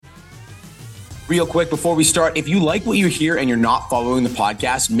Real quick before we start, if you like what you hear and you're not following the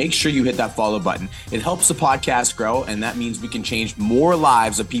podcast, make sure you hit that follow button. It helps the podcast grow, and that means we can change more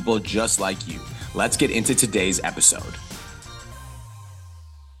lives of people just like you. Let's get into today's episode.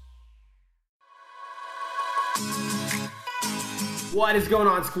 What is going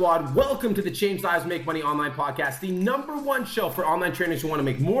on, squad? Welcome to the Change Lives, Make Money Online podcast, the number one show for online trainers who want to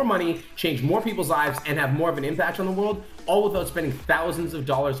make more money, change more people's lives, and have more of an impact on the world, all without spending thousands of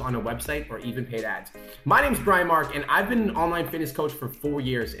dollars on a website or even paid ads. My name is Brian Mark, and I've been an online fitness coach for 4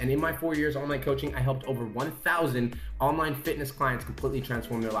 years. And in my 4 years online coaching, I helped over 1,000 online fitness clients completely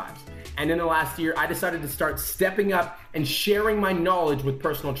transform their lives. And in the last year, I decided to start stepping up and sharing my knowledge with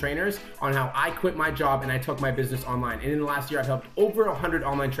personal trainers on how I quit my job and I took my business online. And in the last year, I've helped over 100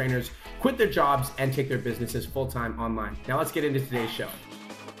 online trainers quit their jobs and take their businesses full-time online. Now let's get into today's show.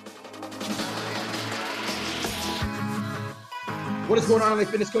 What is going on, online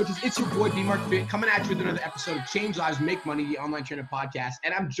fitness coaches? It's your boy, D-Mark Fit, coming at you with another episode of Change Lives, Make Money, the online trainer podcast.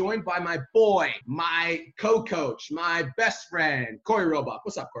 And I'm joined by my boy, my co-coach, my best friend, Corey Roebuck.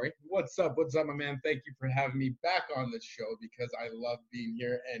 What's up, Corey? What's up, my man? Thank you for having me back on this show because I love being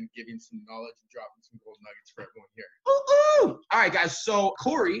here and giving some knowledge and dropping some gold nuggets for everyone here. Ooh. All right, guys. So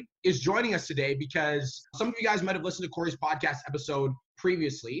Corey is joining us today because some of you guys might have listened to Corey's podcast episode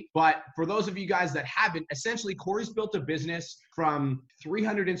previously, but for those of you guys that haven't, essentially Corey's built a business from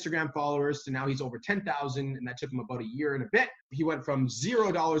 300 Instagram followers to now he's over 10,000, and that took him about a year and a bit. He went from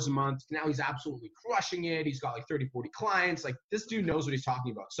 $0 a month to now he's absolutely crushing it. He's got like 30, 40 clients. Like, this dude knows what he's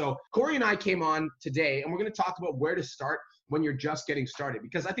talking about. So Corey and I came on today and we're going to talk about where to start when you're just getting started,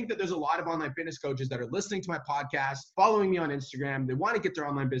 because I think that there's a lot of online fitness coaches that are listening to my podcast, following me on Instagram. They want to get their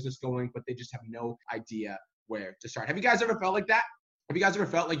online business going, but they just have no idea where to start. Have you guys ever felt like that? Have you guys ever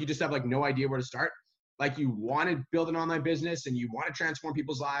felt like you just have like no idea where to start? Like you want to build an online business and you want to transform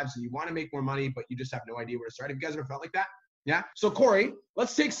people's lives and you want to make more money, but you just have no idea where to start. Have you guys ever felt like that? Yeah. So Corey,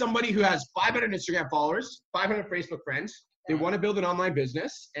 let's take somebody who has 500 Instagram followers, 500 Facebook friends. They want to build an online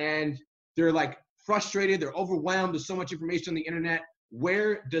business and they're like frustrated. They're overwhelmed. There's so much information on the internet.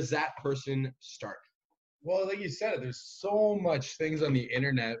 Where does that person start? Well, like you said, there's so much things on the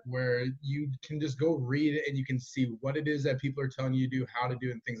internet where you can just go read it and you can see what it is that people are telling you to do, how to do,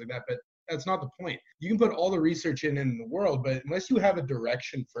 and things like that. But that's not the point. You can put all the research in the world, but unless you have a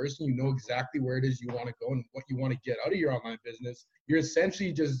direction first and you know exactly where it is you want to go and what you want to get out of your online business, you're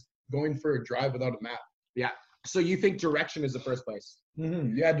essentially just going for a drive without a map. Yeah. So you think direction is the first place?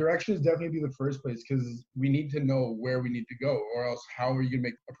 Mm-hmm. Yeah, direction is definitely the first place because we need to know where we need to go, or else how are you going to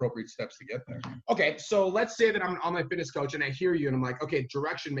make appropriate steps to get there? Okay, so let's say that I'm an online fitness coach and I hear you and I'm like, okay,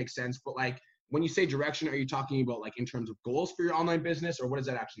 direction makes sense. But like when you say direction, are you talking about like in terms of goals for your online business, or what does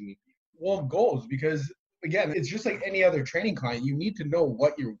that actually mean? Well, goals, because again, it's just like any other training client. You need to know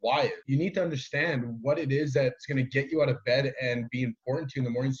what your why is. You need to understand what it is that's going to get you out of bed and be important to you in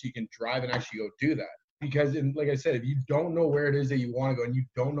the morning so you can drive and actually go do that. Because like I said, if you don't know where it is that you want to go and you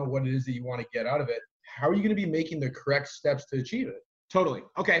don't know what it is that you want to get out of it, how are you going to be making the correct steps to achieve it? Totally.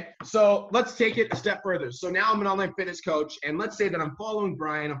 Okay. So let's take it a step further. So now I'm an online fitness coach, and let's say that I'm following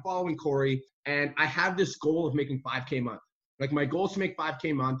Brian, I'm following Corey, and I have this goal of making 5K a month. Like my goal is to make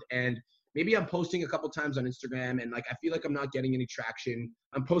 5K a month, and maybe I'm posting a couple times on Instagram and like I feel like I'm not getting any traction.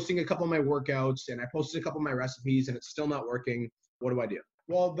 I'm posting a couple of my workouts and I posted a couple of my recipes and it's still not working. What do I do?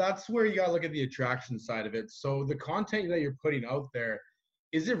 Well, that's where you got to look at the attraction side of it. So the content that you're putting out there,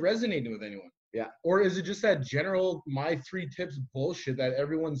 is it resonating with anyone? Yeah. Or is it just that general my 3 tips bullshit that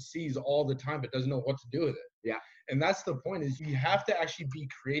everyone sees all the time but doesn't know what to do with it? Yeah. And that's the point, is you have to actually be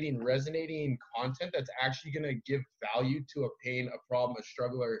creating resonating content that's actually going to give value to a pain, a problem, a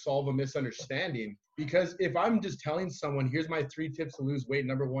struggle, or solve a misunderstanding. Because if I'm just telling someone, here's my 3 tips to lose weight,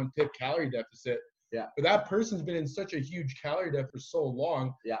 number 1 tip, calorie deficit. Yeah. But that person's been in such a huge calorie deficit for so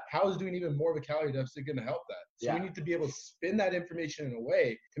long. Yeah. How is doing even more of a calorie deficit going to help that? So we need to be able to spin that information in a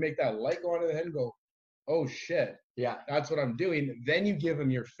way to make that light go onto the head and go, oh shit. Yeah. That's what I'm doing. Then you give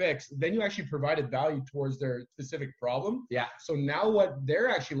them your fix. Then you actually provided value towards their specific problem. Yeah. So now what they're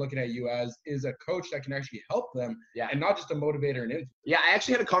actually looking at you as is a coach that can actually help them. Yeah. And not just a motivator and influencer. Yeah. I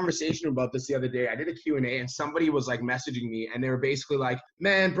actually had a conversation about this the other day. I did a Q&A and somebody was like messaging me and they were basically like,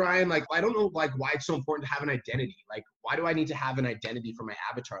 man, Brian, like, I don't know like why it's so important to have an identity. Like, why do I need to have an identity for my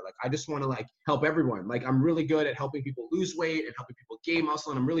avatar? Like, I just want to like help everyone. Like, I'm really good at helping people lose weight and helping people gain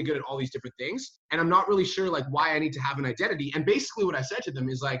muscle. And I'm really good at all these different things. And I'm not really sure like why I need to have an identity. And basically what I said to them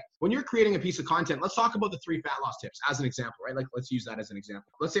is like, when you're creating a piece of content, let's talk about the 3 fat loss tips as an example, right? Like, let's use that as an example.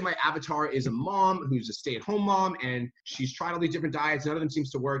 Let's say my avatar is a mom who's a stay-at-home mom and she's tried all these different diets. None of them seems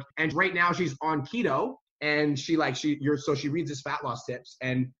to work. And right now she's on keto and she reads his fat loss tips.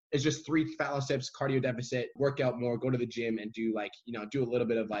 And is just 3 fat loss tips, cardio deficit, work out more, go to the gym and do like, do a little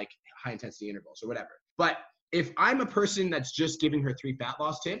bit of like high intensity intervals or whatever. But if I'm a person that's just giving her 3 fat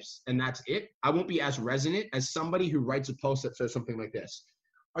loss tips and that's it, I won't be as resonant as somebody who writes a post that says something like this.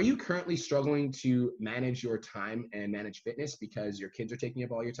 Are you currently struggling to manage your time and manage fitness because your kids are taking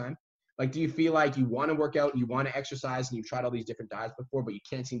up all your time? Like, do you feel like you want to work out, you want to exercise, and you've tried all these different diets before, but you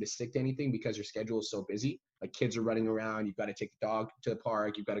can't seem to stick to anything because your schedule is so busy? Like, kids are running around, you've got to take the dog to the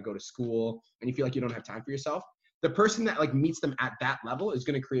park, you've got to go to school, and you feel like you don't have time for yourself? The person that like meets them at that level is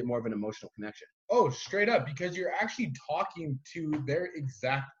going to create more of an emotional connection. Oh, straight up, because you're actually talking to their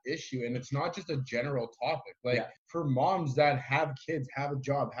exact issue, and it's not just a general topic. Like for moms that have kids, have a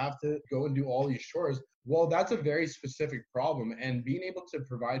job, have to go and do all these chores, well, that's a very specific problem, and being able to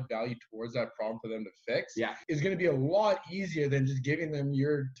provide value towards that problem for them to fix is going to be a lot easier than just giving them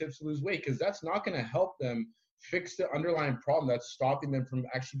your tips to lose weight, because that's not going to help them fix the underlying problem that's stopping them from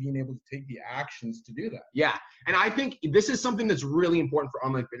actually being able to take the actions to do that. Yeah. And I think this is something that's really important for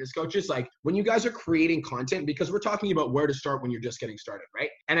online fitness coaches. Like when you guys are creating content, because we're talking about where to start when you're just getting started, right?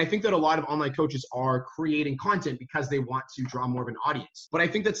 And I think that a lot of online coaches are creating content because they want to draw more of an audience. But I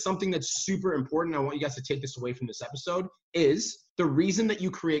think that's something that's super important. I want you guys to take this away from this episode is the reason that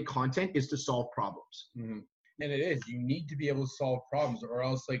you create content is to solve problems. Mm-hmm. And it is, you need to be able to solve problems, or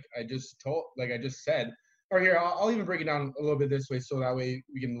else like I just said, or here, I'll even break it down a little bit this way so that way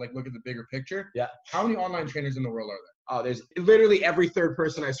we can like look at the bigger picture. Yeah. How many online trainers in the world are there? Oh, there's literally every third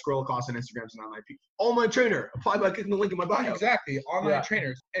person I scroll across on Instagram is an online trainer. Apply by clicking the link in my bio. Exactly. Online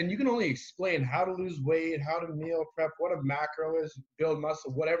trainers. And you can only explain how to lose weight, how to meal prep, what a macro is, build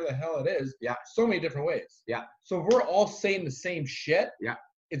muscle, whatever the hell it is. Yeah. So many different ways. Yeah. So if we're all saying the same shit. Yeah.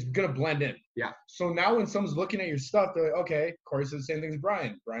 It's going to blend in. Yeah. So now when someone's looking at your stuff, they're like, okay, Corey said the same thing as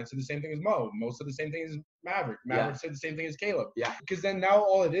Brian. Brian said the same thing as Mo. Mo said the same thing as Maverick. Maverick said the same thing as Caleb. Yeah. Because then now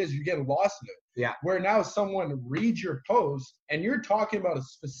all it is, you get lost in it. Yeah. Where now someone reads your post and you're talking about a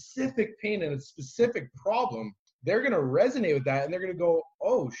specific pain and a specific problem, they're going to resonate with that and they're going to go,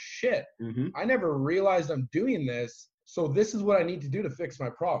 oh shit, I never realized I'm doing this. So this is what I need to do to fix my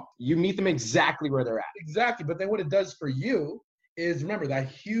problem. You meet them exactly where they're at. Exactly. But then what it does for you is, remember, that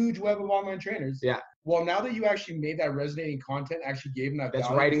huge web of online trainers. Yeah. Well, now that you actually made that resonating content, actually gave them that that's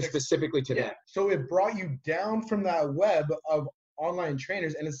writing specifically to them. Yeah. So it brought you down from that web of online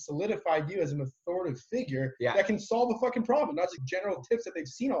trainers and it solidified you as an authoritative figure that can solve a fucking problem, not just general tips that they've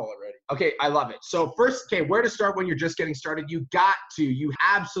seen all already. Okay, I love it. So first, where to start when you're just getting started? You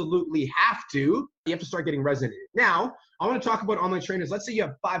absolutely have to start getting resonated. Now, I want to talk about online trainers. Let's say you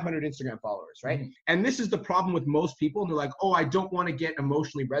have 500 Instagram followers, right? And this is the problem with most people. And they're like, oh, I don't want to get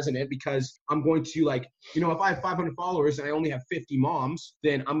emotionally resonant because I'm going to if I have 500 followers and I only have 50 moms,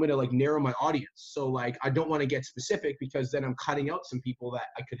 then I'm going to narrow my audience. So I don't want to get specific because then I'm cutting out some people that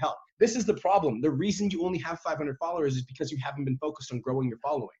I could help. This is the problem. The reason you only have 500 followers is because you haven't been focused on growing your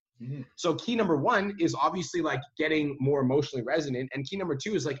following. So key number 1 is obviously getting more emotionally resonant. And key number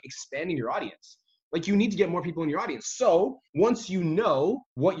 2 is expanding your audience. You need to get more people in your audience. So once you know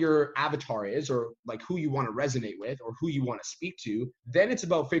what your avatar is or who you want to resonate with or who you want to speak to, then it's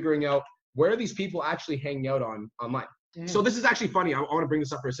about figuring out where are these people actually hanging out online. So this is actually funny. I want to bring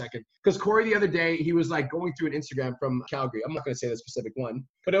this up for a second because Corey the other day, he was going through an Instagram from Calgary. I'm not going to say the specific one,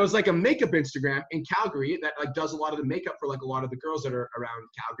 but it was a makeup Instagram in Calgary that does a lot of the makeup for a lot of the girls that are around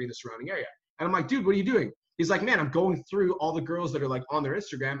Calgary and the surrounding area. And I'm like, dude, what are you doing? He's like, man, I'm going through all the girls that are on their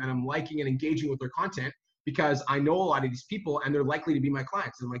Instagram and I'm liking and engaging with their content because I know a lot of these people and they're likely to be my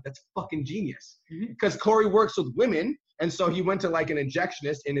clients. And I'm like, that's fucking genius. Because Corey works with women. And so he went to an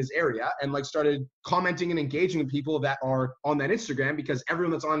injectionist in his area and started commenting and engaging with people that are on that Instagram because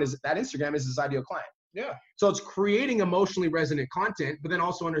everyone that's on that Instagram is his ideal client. Yeah. So it's creating emotionally resonant content, but then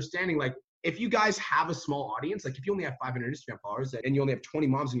also understanding if you guys have a small audience, if you only have 500 Instagram followers and you only have 20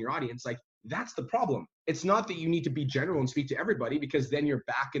 moms in your audience, that's the problem. It's not that you need to be general and speak to everybody because then you're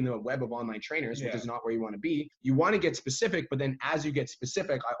back in the web of online trainers, which is not where you want to be. You want to get specific, but then as you get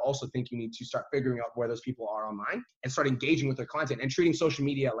specific, I also think you need to start figuring out where those people are online and start engaging with their content and treating social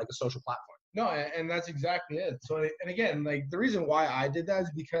media like a social platform. No, and that's exactly it. So, and again, the reason why I did that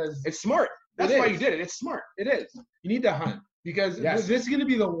is because it's smart. That's why you did it. It's smart. It is. You need to hunt. Because this is going to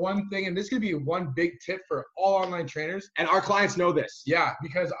be the one thing, and this is going to be one big tip for all online trainers. And our clients know this. Yeah,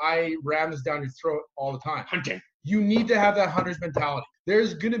 because I ram this down your throat all the time. Hunting. You need to have that hunter's mentality.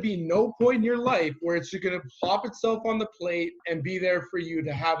 There's going to be no point in your life where it's going to plop itself on the plate and be there for you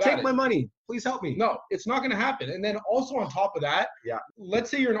to have Take my money. Please help me. No, it's not going to happen. And then also on top of that,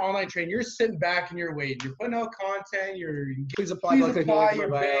 let's say you're an online trainer. You're sitting back and you're waiting. You're putting out content. You're please apply, you're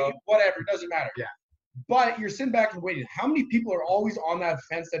begging, whatever. It doesn't matter. Yeah. but you're sitting back and waiting. How many people are always on that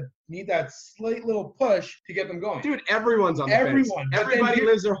fence that need that slight little push to get them going? Dude, everyone's on the fence. Everyone. Everybody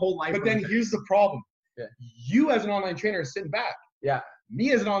lives their whole life. But then here's the problem. Yeah. You as an online trainer are sitting back. Yeah.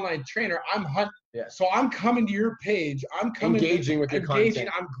 Me as an online trainer, I'm hunting. Yeah. So I'm coming to your page. I'm coming engaging with your content.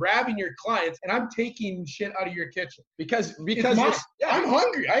 I'm grabbing your clients and I'm taking shit out of your kitchen. Because I'm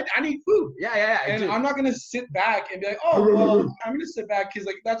hungry. I need food. Yeah. And I'm not gonna sit back and be like, oh well, I'm gonna sit back because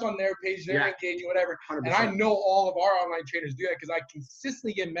like that's on their page, they're engaging, whatever. 100%. And I know all of our online trainers do that because I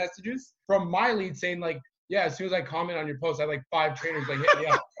consistently get messages from my lead saying like, yeah, as soon as I comment on your post, I have like 5 trainers like hit me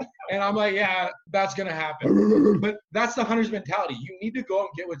up. And I'm like, yeah, that's going to happen. But that's the hunter's mentality. You need to go and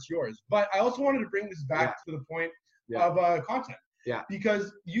get what's yours. But I also wanted to bring this back to the point of content. Yeah.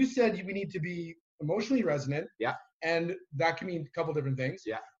 Because you said we need to be emotionally resonant. Yeah. And that can mean a couple different things.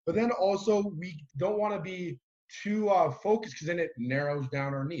 Yeah. But then also we don't want to be too focused because then it narrows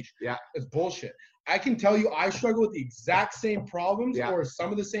down our niche. Yeah. It's bullshit. I can tell you I struggle with the exact same problems or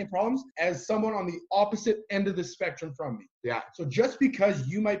some of the same problems as someone on the opposite end of the spectrum from me. Yeah. So just because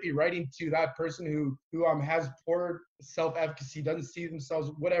you might be writing to that person who has poor self-efficacy, doesn't see themselves,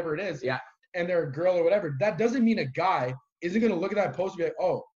 whatever it is, and they're a girl or whatever, that doesn't mean a guy isn't going to look at that post and be like,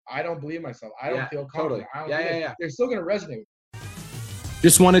 oh, I don't believe myself. I don't feel confident. Totally. They're still going to resonate.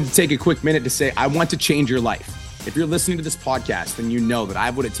 Just wanted to take a quick minute to say, I want to change your life. If you're listening to this podcast, then you know that I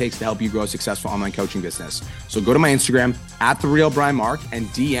have what it takes to help you grow a successful online coaching business. So go to my Instagram @TheRealBrianMark and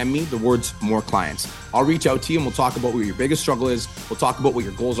DM me the words more clients. I'll reach out to you and we'll talk about what your biggest struggle is. We'll talk about what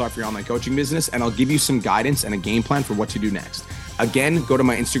your goals are for your online coaching business, and I'll give you some guidance and a game plan for what to do next. Again, go to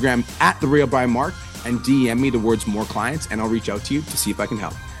my Instagram @TheRealBrianMark and DM me the words more clients, and I'll reach out to you to see if I can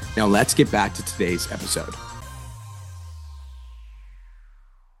help. Now let's get back to today's episode.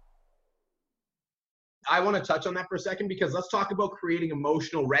 I want to touch on that for a second because let's talk about creating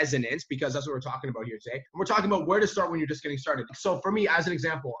emotional resonance, because that's what we're talking about here today. And we're talking about where to start when you're just getting started. So for me, as an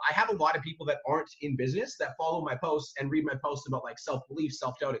example, I have a lot of people that aren't in business that follow my posts and read my posts about like self-belief,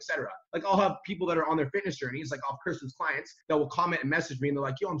 self-doubt, etc. Like I'll have people that are on their fitness journeys, like off Kristen's clients, that will comment and message me and they're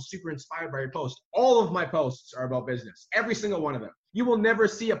like, yo, I'm super inspired by your post. All of my posts are about business. Every single one of them. You will never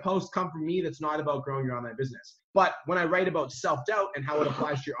see a post come from me that's not about growing your online business. But when I write about self-doubt and how it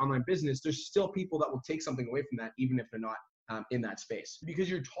applies to your online business, there's still people that will take something away from that, even if they're not in that space. Because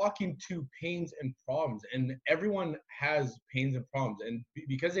you're talking to pains and problems, and everyone has pains and problems. And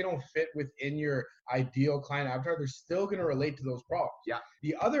because they don't fit within your ideal client avatar, they're still going to relate to those problems. Yeah.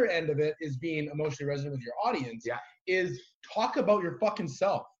 The other end of it is being emotionally resonant with your audience. Yeah. Is talk about your fucking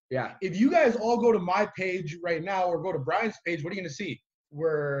self. Yeah. If you guys all go to my page right now or go to Brian's page, what are you going to see?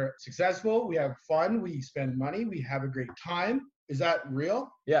 We're successful. We have fun. We spend money. We have a great time. Is that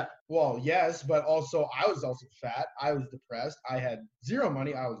real? Yeah. Well, yes, but also I was also fat. I was depressed. I had zero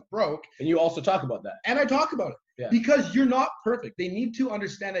money. I was broke. And you also talk about that. And I talk about it. Yeah. Because you're not perfect. They need to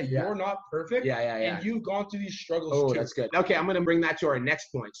understand that you're not perfect. Yeah. And you've gone through these struggles too. Oh, that's good. Okay, I'm going to bring that to our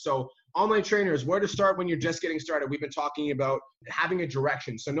next point. So online trainers, where to start when you're just getting started. We've been talking about having a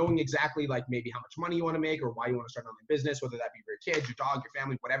direction. So knowing exactly like maybe how much money you want to make or why you want to start an online business, whether that be for your kids, your dog, your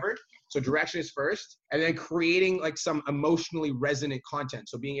family, whatever. So direction is first. And then creating like some emotionally resonant content.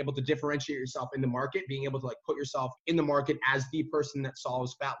 So being able to differentiate yourself in the market, being able to like put yourself in the market as the person that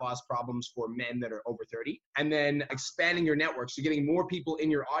solves fat loss problems for men that are over 30. And then expanding your network. So getting more people in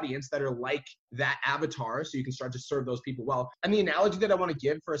your audience that are like that avatar so you can start to serve those people well. And the analogy that I want to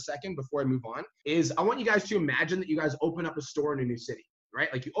give for a second before I move on is I want you guys to imagine that you guys open up a store in a new city,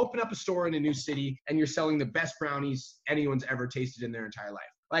 right? Like you open up a store in a new city and you're selling the best brownies anyone's ever tasted in their entire life.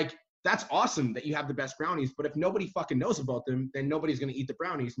 Like that's awesome that you have the best brownies, but if nobody fucking knows about them, then nobody's going to eat the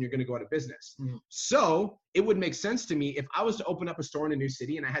brownies and you're going to go out of business. Mm-hmm. So it would make sense to me if I was to open up a store in a new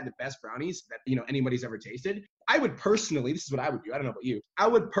city and I had the best brownies that, you know, anybody's ever tasted. I would personally, this is what I would do. I don't know about you. I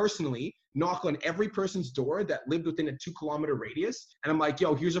would personally knock on every person's door that lived within a 2-kilometer radius. And I'm like,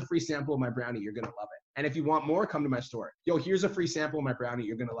 yo, here's a free sample of my brownie. You're going to love it. And if you want more, come to my store. Yo, here's a free sample of my brownie.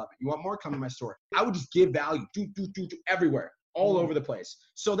 You're going to love it. You want more? Come to my store. I would just give value everywhere. All over the place,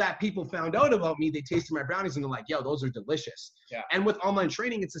 so that people found out about me, they tasted my brownies and they're like, yo, those are delicious. Yeah. And with online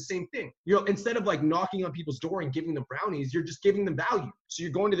training, it's the same thing. You're instead of like knocking on people's door and giving them brownies, you're just giving them value. So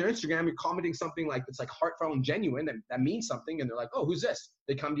you're going to their Instagram, you're commenting something like that's like heartfelt and genuine, that means something, and they're like, oh, who's this?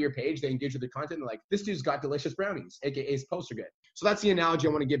 They come to your page, they engage with the content, and they're like, this dude's got delicious brownies, aka his posts are good. So that's the analogy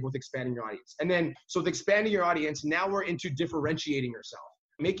I want to give with expanding your audience. And then so with expanding your audience, now we're into differentiating yourself.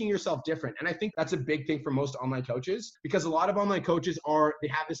 Making yourself different. And I think that's a big thing for most online coaches, because a lot of online coaches they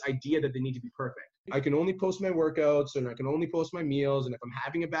have this idea that they need to be perfect. I can only post my workouts and I can only post my meals. And if I'm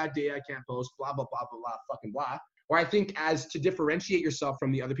having a bad day, I can't post, blah, blah, blah, blah, blah, fucking blah. or I think as to differentiate yourself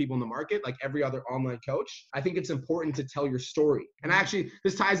from the other people in the market, like every other online coach, I think it's important to tell your story. And actually,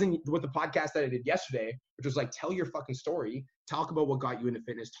 this ties in with the podcast that I did yesterday, which was like, tell your fucking story. Talk about what got you into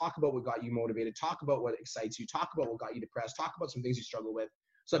fitness. Talk about what got you motivated. Talk about what excites you. Talk about what got you depressed. Talk about some things you struggle with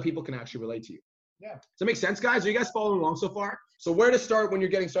so that people can actually relate to you. Yeah. Does that make sense, guys? Are you guys following along so far? So where to start when you're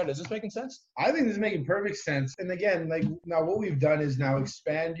getting started? Is this making sense? I think this is making perfect sense. And again, like now what we've done is now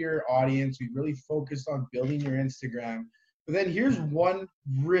expand your audience. We really focused on building your Instagram. But then here's one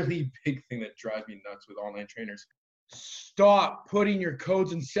really big thing that drives me nuts with online trainers. Stop putting your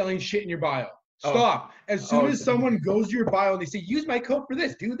codes and selling shit in your bio. Stop. As soon as someone goes to your bio and they say, use my code for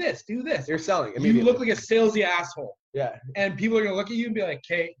this, do this, do this. You're selling. You look like a salesy asshole. Yeah. And people are going to look at you and be like,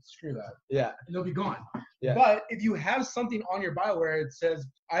 okay, screw that. Yeah. And they'll be gone. Yeah. But if you have something on your bio where it says,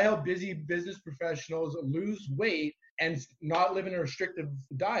 I help busy business professionals lose weight and not live in a restrictive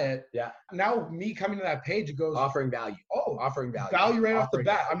diet. Yeah. Now me coming to that page, it goes offering value. Oh, offering value. Value right off the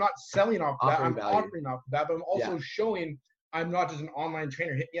bat. I'm not selling off the bat. I'm value. offering off the bat, but I'm also showing I'm not just an online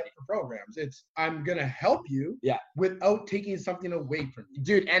trainer hitting you up for programs. It's I'm gonna help you without taking something away from you.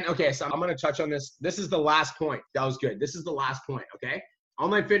 Dude, and okay, so I'm gonna touch on this. This is the last point. That was good. This is the last point, okay?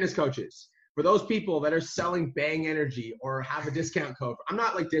 Online fitness coaches. For those people that are selling Bang Energy or have a discount code, I'm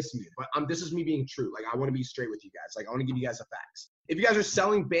not like dissing you, but this is me being true. Like I want to be straight with you guys. Like I want to give you guys the facts. If you guys are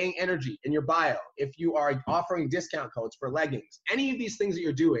selling Bang Energy in your bio, if you are offering discount codes for leggings, any of these things that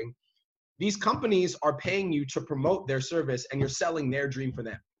you're doing, these companies are paying you to promote their service and you're selling their dream for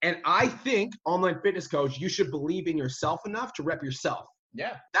them. And I think, online fitness coach, you should believe in yourself enough to rep yourself.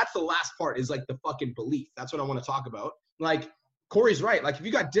 Yeah. That's the last part is like the fucking belief. That's what I want to talk about. Like Corey's right. Like if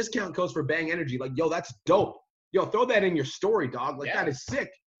you got discount codes for Bang Energy, like, yo, that's dope. Yo, throw that in your story, dog. Like that is sick.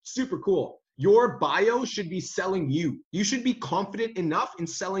 Super cool. Your bio should be selling you. You should be confident enough in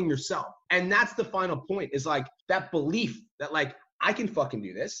selling yourself. And that's the final point is like that belief that like, I can fucking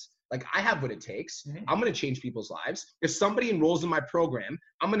do this. Like I have what it takes. I'm going to change people's lives. If somebody enrolls in my program,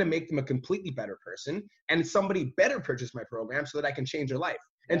 I'm going to make them a completely better person. And somebody better purchase my program so that I can change their life.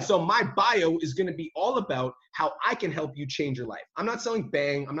 And so my bio is going to be all about how I can help you change your life. I'm not selling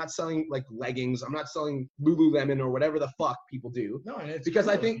Bang. I'm not selling like leggings. I'm not selling Lululemon or whatever the fuck people do. No, it's because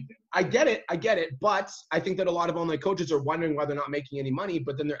cool. I think I get it. But I think that a lot of online coaches are wondering why they're not making any money,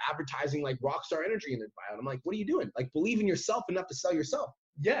 but then they're advertising like Rockstar Energy in their bio. And I'm like, what are you doing? Like believe in yourself enough to sell yourself.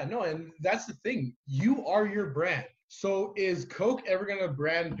 Yeah, no, and that's the thing. You are your brand. So is Coke ever going to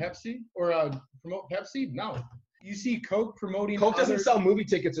brand Pepsi or promote Pepsi? No. You see Coke promoting Coke doesn't sell movie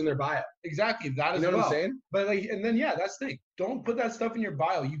tickets in their bio. Exactly. That is what I'm saying? But like, and then that's the thing. Don't put that stuff in your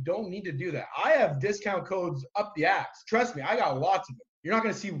bio. You don't need to do that. I have discount codes up the ass. Trust me, I got lots of them. You're not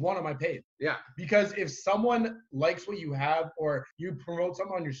going to see one on my page. Yeah. Because if someone likes what you have or you promote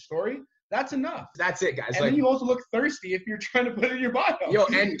something on your story, that's enough. That's it, guys. And then you also look thirsty if you're trying to put it in your bio. Yo,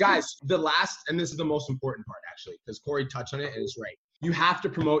 and guys, the last, and this is the most important part actually, because Corey touched on it and it's right. You have to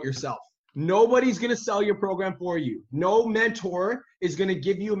promote yourself. Nobody's going to sell your program for you. No mentor is going to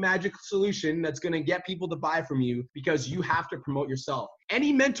give you a magic solution that's going to get people to buy from you because you have to promote yourself.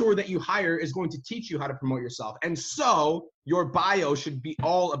 Any mentor that you hire is going to teach you how to promote yourself. And so your bio should be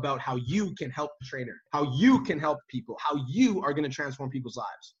all about how you can help the trainer, how you can help people, how you are going to transform people's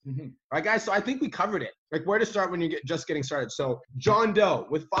lives. All right, guys? So I think we covered it. Like where to start when you're just getting started. So John Doe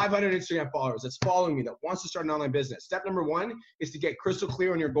with 500 Instagram followers that's following me that wants to start an online business. Step number one is to get crystal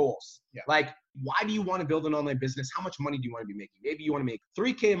clear on your goals. Yeah. Like, why do you want to build an online business? How much money do you want to be making? Maybe you want to make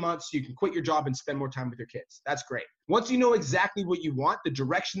 $3K a month so you can quit your job and spend more time with your kids. That's great. Once you know exactly what you want, the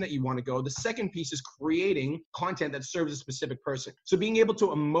direction that you want to go, the second piece is creating content that serves a specific person. So being able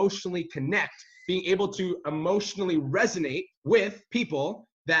to emotionally connect, being able to emotionally resonate with people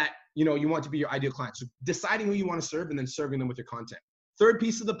that you want to be your ideal client. So deciding who you want to serve and then serving them with your content. Third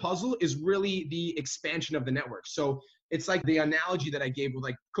piece of the puzzle is really the expansion of the network. So it's like the analogy that I gave with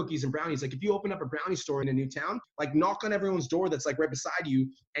like cookies and brownies. Like if you open up a brownie store in a new town, like knock on everyone's door that's like right beside you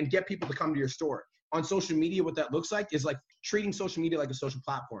and get people to come to your store. On social media, what that looks like is like treating social media like a social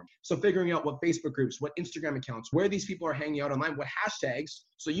platform. So figuring out what Facebook groups, what Instagram accounts, where these people are hanging out online, what hashtags,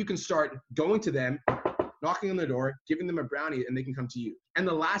 so you can start going to them, knocking on their door, giving them a brownie, and they can come to you. And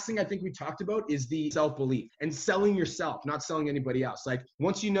the last thing I think we talked about is the self-belief and selling yourself, not selling anybody else. Like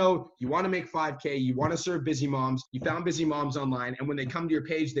once you know you want to make 5K, you want to serve busy moms, you found busy moms online, and when they come to your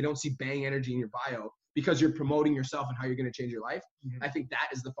page, they don't see Bang Energy in your bio because you're promoting yourself and how you're going to change your life. I think that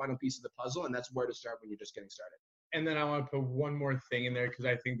is the final piece of the puzzle, and that's where to start when you're just getting started. And then I want to put one more thing in there because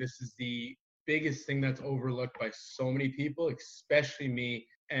I think this is the biggest thing that's overlooked by so many people, especially me.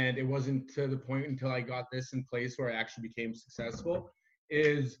 And it wasn't to the point until I got this in place where I actually became successful,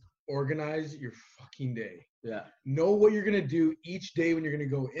 is organize your fucking day. Yeah. Know what you're going to do each day when you're going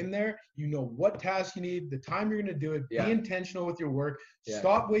to go in there. You know what task you need, the time you're going to do it. Yeah. Be intentional with your work. Yeah.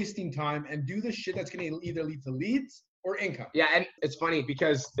 Stop wasting time and do the shit that's going to either lead to leads or income. Yeah, and it's funny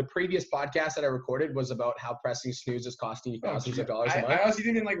because the previous podcast that I recorded was about how pressing snooze is costing you thousands of dollars a month. I honestly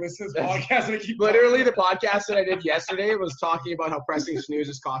didn't even like listen to this podcast. And I keep Literally, the podcast that I did yesterday was talking about how pressing snooze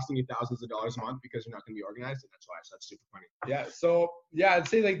is costing you thousands of dollars a month because you're not going to be organized, and that's why. So that's super funny. Yeah. So yeah, I'd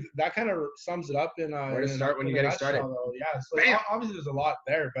say like that kind of sums it up in where to start when you're getting started. Though. Yeah. So obviously there's a lot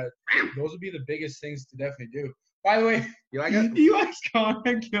there, but those would be the biggest things to definitely do. By the way, you like it? You guys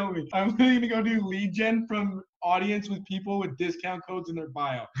can't kill me. I'm literally gonna go do lead gen from audience with people with discount codes in their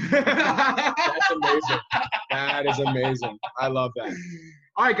bio. That's amazing. That is amazing. I love that.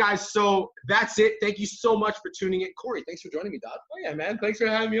 All right, guys. So that's it. Thank you so much for tuning in. Corey, thanks for joining me, Doug. Oh, yeah, man. Thanks for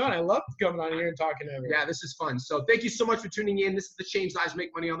having me on. I love coming on here and talking to everyone. Yeah, this is fun. So thank you so much for tuning in. This is the Change Lives Make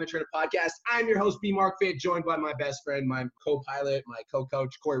Money on the Internet podcast. I'm your host, B. Mark Fit, joined by my best friend, my co-pilot, my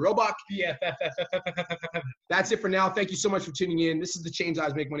co-coach, Corey Robach. That's it for now. Thank you so much for tuning in. This is the Change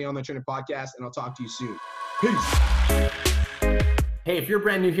Lives Make Money on the Internet podcast, and I'll talk to you soon. Peace. Hey, if you're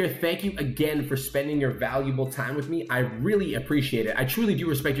brand new here, thank you again for spending your valuable time with me. I really appreciate it. I truly do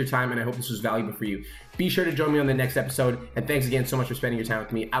respect your time, and I hope this was valuable for you. Be sure to join me on the next episode, and thanks again so much for spending your time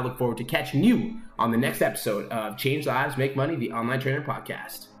with me. I look forward to catching you on the next episode of Change Lives, Make Money, the Online Trainer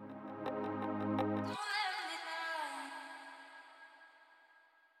Podcast.